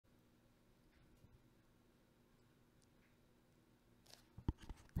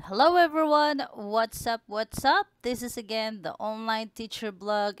Hello everyone, what's up? What's up? This is again the online teacher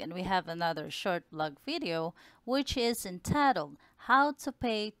blog, and we have another short blog video which is entitled How to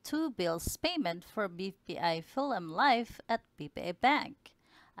Pay Two Bills Payment for BPI PhilAm Life at BPI Bank,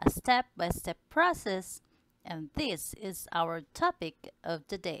 a step-by-step process, and this is our topic of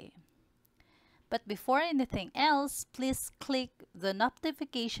the day. But before anything else, please click the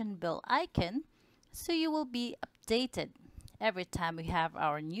notification bell icon so you will be updated every time we have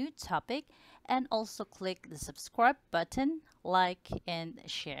our new topic, and also click the subscribe button, like, and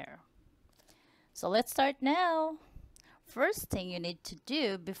share. So let's start now. First thing you need to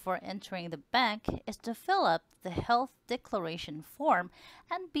do before entering the bank is to fill up the health declaration form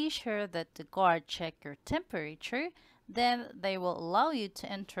and be sure that the guard check your temperature. Then they will allow you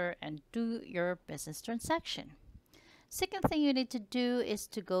to enter and do your business transaction. Second thing you need to do is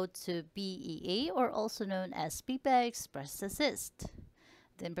to go to BEA, or also known as BPI Express Assist.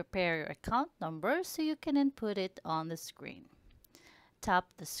 Then prepare your account number so you can input it on the screen. Tap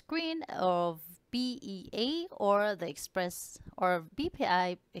the screen of BEA or the Express or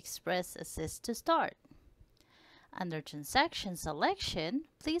BPI Express Assist to start. Under transaction selection,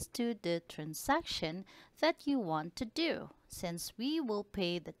 please do the transaction that you want to do. Since we will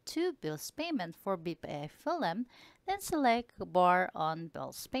pay the two bills payment for BPI PhilAm, then select bar on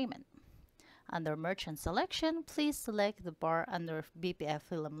bills payment. Under merchant selection, please select the bar under BPI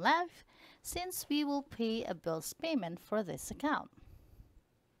PhilAm Life since we will pay a bills payment for this account.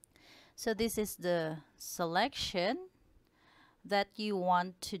 So this is the selection that you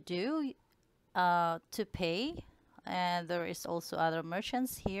want to do to pay, and there is also other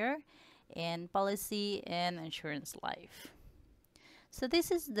merchants here in policy and insurance life. So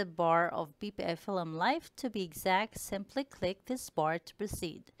this is the bar of BPI PhilAm Life. To be exact, simply click this bar to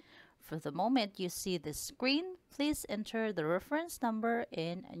proceed. For the moment you see the screen, please enter the reference number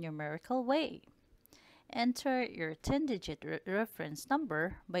in a numerical way. Enter your 10-digit reference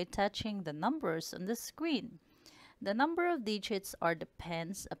number by touching the numbers on the screen. The number of digits are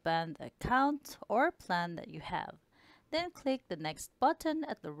depends upon the account or plan that you have. Then click the next button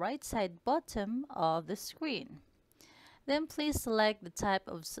at the right side bottom of the screen. Then please select the type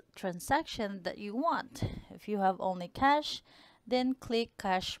of transaction that you want. If you have only cash, then click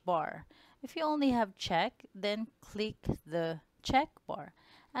cash bar. If you only have check, then click the check bar.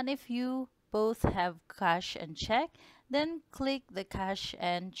 And if you both have cash and check, then click the cash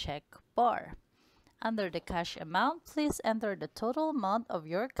and check bar. Under the cash amount, please enter the total amount of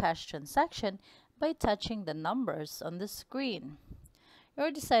your cash transaction by touching the numbers on the screen. Your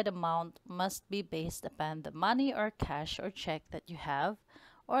desired amount must be based upon the money or cash or check that you have,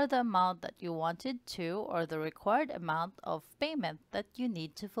 or the amount that you wanted to, or the required amount of payment that you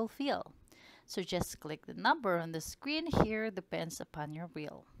need to fulfill. So just click the number on the screen here, depends upon your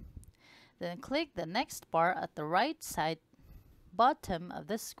will. Then click the next bar at the right side bottom of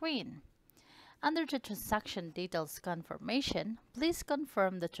the screen. Under the transaction details confirmation, please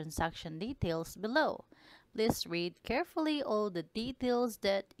confirm the transaction details below. Please read carefully all the details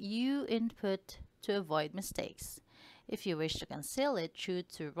that you input to avoid mistakes. If you wish to cancel it due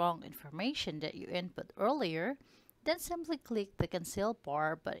to wrong information that you input earlier, then simply click the cancel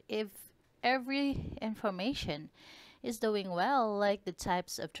bar. But if every information is doing well, like the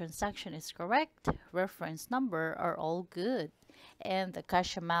types of transaction is correct, reference number are all good, and the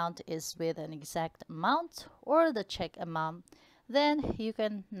cash amount is with an exact amount or the check amount, then you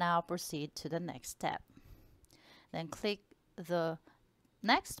can now proceed to the next step. Then click the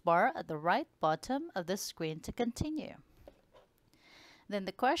next bar at the right bottom of the screen to continue. Then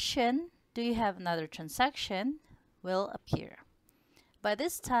the question, do you have another transaction, will appear. By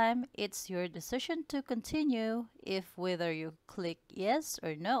this time, it's your decision to continue if whether you click yes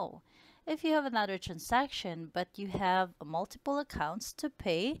or no. If you have another transaction but you have multiple accounts to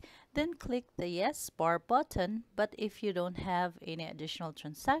pay, then click the yes bar button. But if you don't have any additional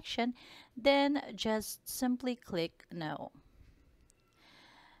transaction, then just simply click no.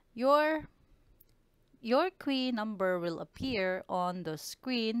 Your queue number will appear on the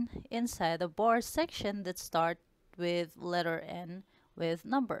screen inside the bar section that start with letter N with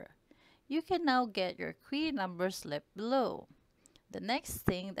number. You can now get your queue number slip below. The next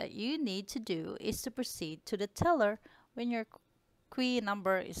thing that you need to do is to proceed to the teller when your queue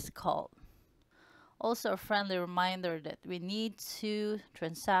number is called. Also, a friendly reminder that we need to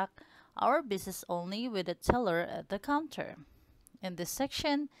transact our business only with the teller at the counter. In this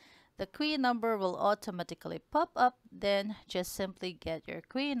section, the queue number will automatically pop up, then just simply get your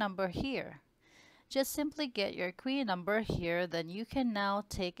queue number here. Just simply get your queue number here, then you can now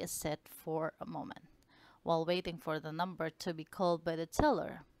take a set for a moment. while waiting for the number to be called by the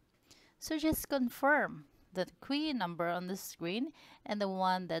teller. So just confirm that the queue number on the screen and the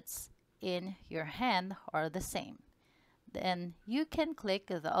one that's in your hand are the same. Then you can click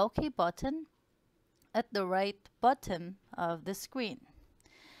the OK button at the right bottom of the screen.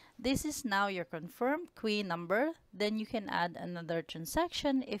 This is now your confirmed queue number. Then you can add another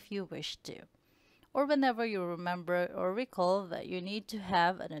transaction if you wish to. Or whenever you remember or recall that you need to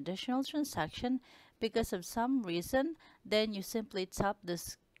have an additional transaction because of some reason, then you simply tap the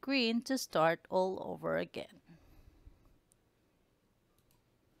screen to start all over again.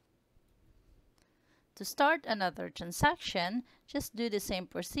 To start another transaction, just do the same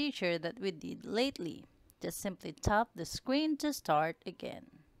procedure that we did lately. Just simply tap the screen to start again.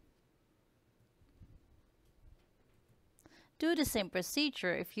 Do the same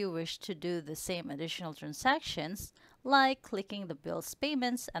procedure if you wish to do the same additional transactions, like clicking the Bills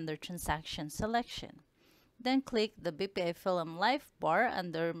Payments under Transaction Selection. Then click the BPI PhilAm Life bar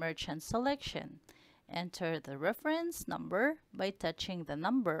under Merchant Selection. Enter the reference number by touching the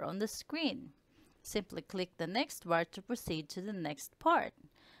number on the screen. Simply click the next bar to proceed to the next part.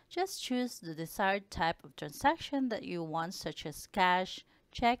 Just choose the desired type of transaction that you want, such as cash,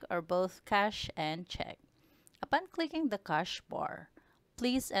 check, or both cash and check. Upon clicking the cash bar,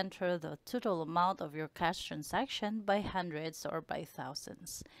 please enter the total amount of your cash transaction by hundreds or by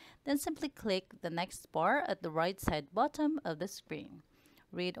thousands. Then simply click the next bar at the right side bottom of the screen.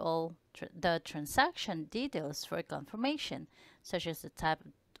 Read all the transaction details for confirmation, such as the type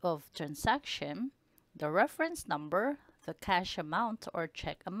of transaction, the reference number, the cash amount or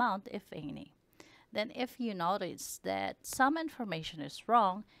check amount if any. Then if you notice that some information is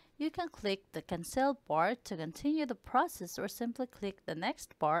wrong, you can click the cancel bar to continue the process, or simply click the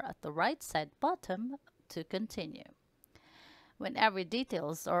next bar at the right side bottom to continue. When every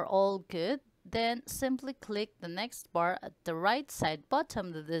details are all good, then simply click the next bar at the right side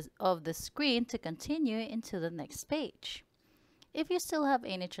bottom of the screen to continue into the next page. If you still have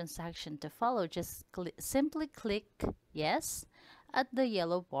any transaction to follow, just simply click yes at the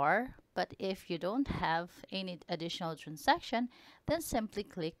yellow bar. But if you don't have any additional transaction, then simply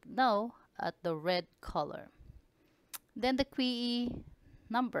click no at the red color. Then the queue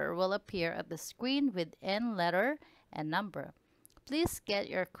number will appear at the screen with N letter and number. Please get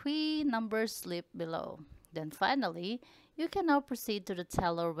your queue number slip below. Then finally, you can now proceed to the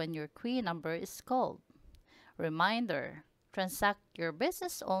teller when your queue number is called. Reminder: transact your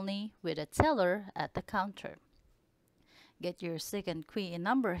business only with a teller at the counter. Get your second queue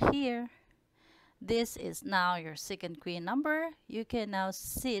number here. This is now your second queue number. You can now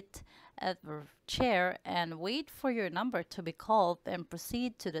sit at the chair and wait for your number to be called and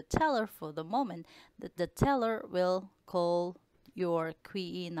proceed to the teller for the moment that the teller will call your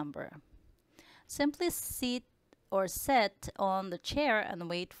queue number. Simply sit or sit on the chair and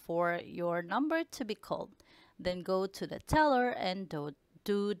wait for your number to be called. Then go to the teller and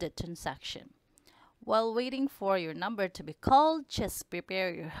do the transaction. While waiting for your number to be called, just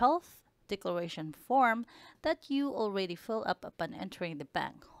prepare your health declaration form that you already fill up upon entering the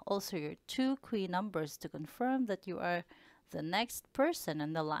bank. Also your 2 queue numbers to confirm that you are the next person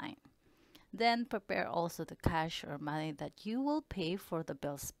in the line. Then prepare also the cash or money that you will pay for the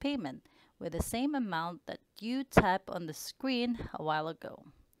bills payment with the same amount that you typed on the screen a while ago.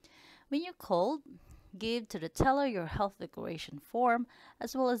 When you called, give to the teller your health declaration form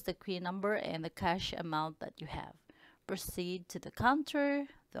as well as the queue number and the cash amount that you have. Proceed to the counter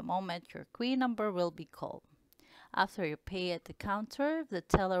the moment your queue number will be called. After you pay at the counter, the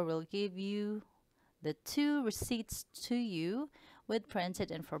teller will give you the 2 receipts to you with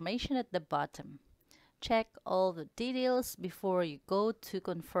printed information at the bottom. Check all the details before you go to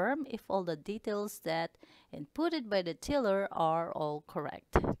confirm if all the details that inputted by the teller are all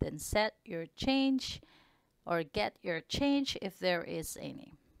correct. Then set your change or get your change if there is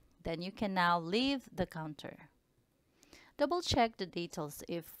any. Then you can now leave the counter. Double check the details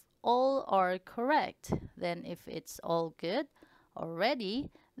if all are correct. Then if it's all good already,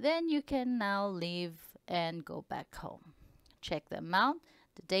 then you can now leave and go back home. Check the amount,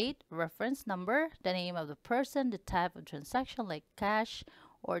 the date, reference number, the name of the person, the type of transaction like cash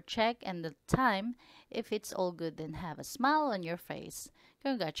or check, and the time. If it's all good, then have a smile on your face.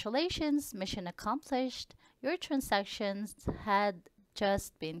 Congratulations, mission accomplished. Your transactions had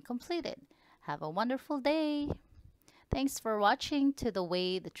just been completed. Have a wonderful day. Thanks for watching. To the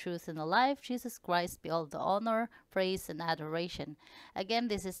way, the truth, and the life, Jesus Christ be all the honor, praise, and adoration. Again,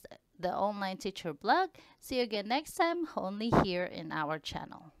 this is the Online Teacher Blog. See you again next time, only here in our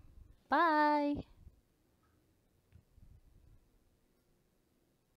channel. Bye!